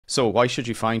So why should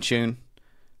you fine tune?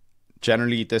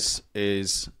 Generally, this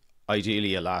is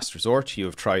ideally a last resort. You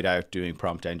have tried out doing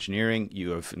prompt engineering, you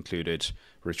have included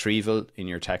retrieval in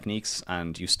your techniques,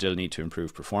 and you still need to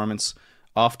improve performance.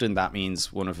 Often that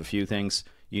means one of a few things.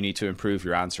 You need to improve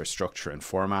your answer structure and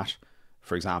format.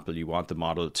 For example, you want the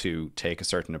model to take a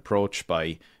certain approach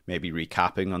by maybe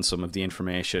recapping on some of the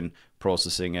information,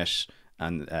 processing it,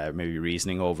 and maybe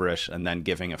reasoning over it, and then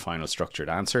giving a final structured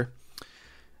answer.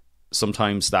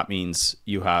 Sometimes that means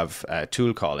you have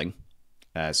tool calling.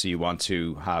 So you want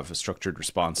to have a structured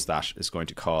response that is going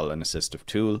to call an assistive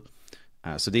tool.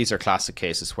 So these are classic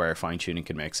cases where fine-tuning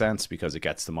can make sense because it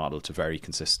gets the model to very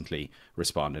consistently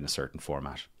respond in a certain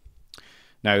format.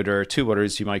 Now, there are two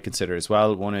others you might consider as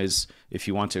well. One is if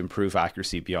you want to improve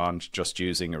accuracy beyond just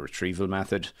using a retrieval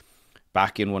method.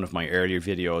 Back in one of my earlier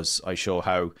videos, I show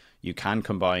how you can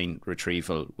combine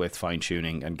retrieval with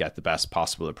fine-tuning and get the best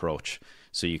possible approach.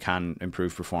 So you can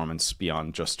improve performance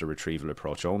beyond just a retrieval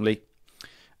approach only.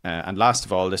 And last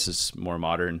of all, this is more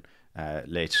modern,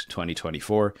 late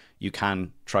 2024. You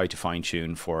can try to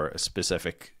fine-tune for a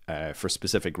specific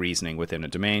reasoning within a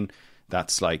domain.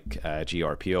 That's like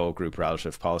GRPO, group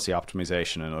relative policy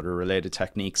optimization, and other related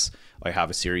techniques. I have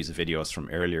a series of videos from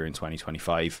earlier in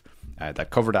 2025 that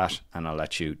cover that, and I'll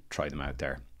let you try them out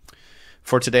there.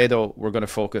 For today, though, we're going to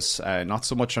focus not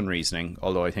so much on reasoning,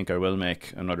 although I think I will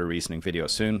make another reasoning video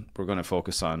soon. We're going to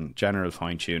focus on general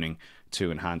fine-tuning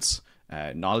to enhance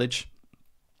knowledge.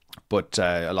 But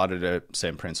a lot of the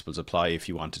same principles apply if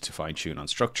you wanted to fine-tune on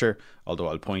structure, although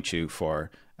I'll point you for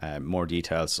more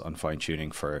details on fine-tuning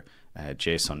for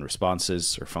JSON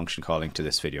responses or function calling to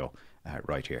this video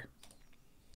right here.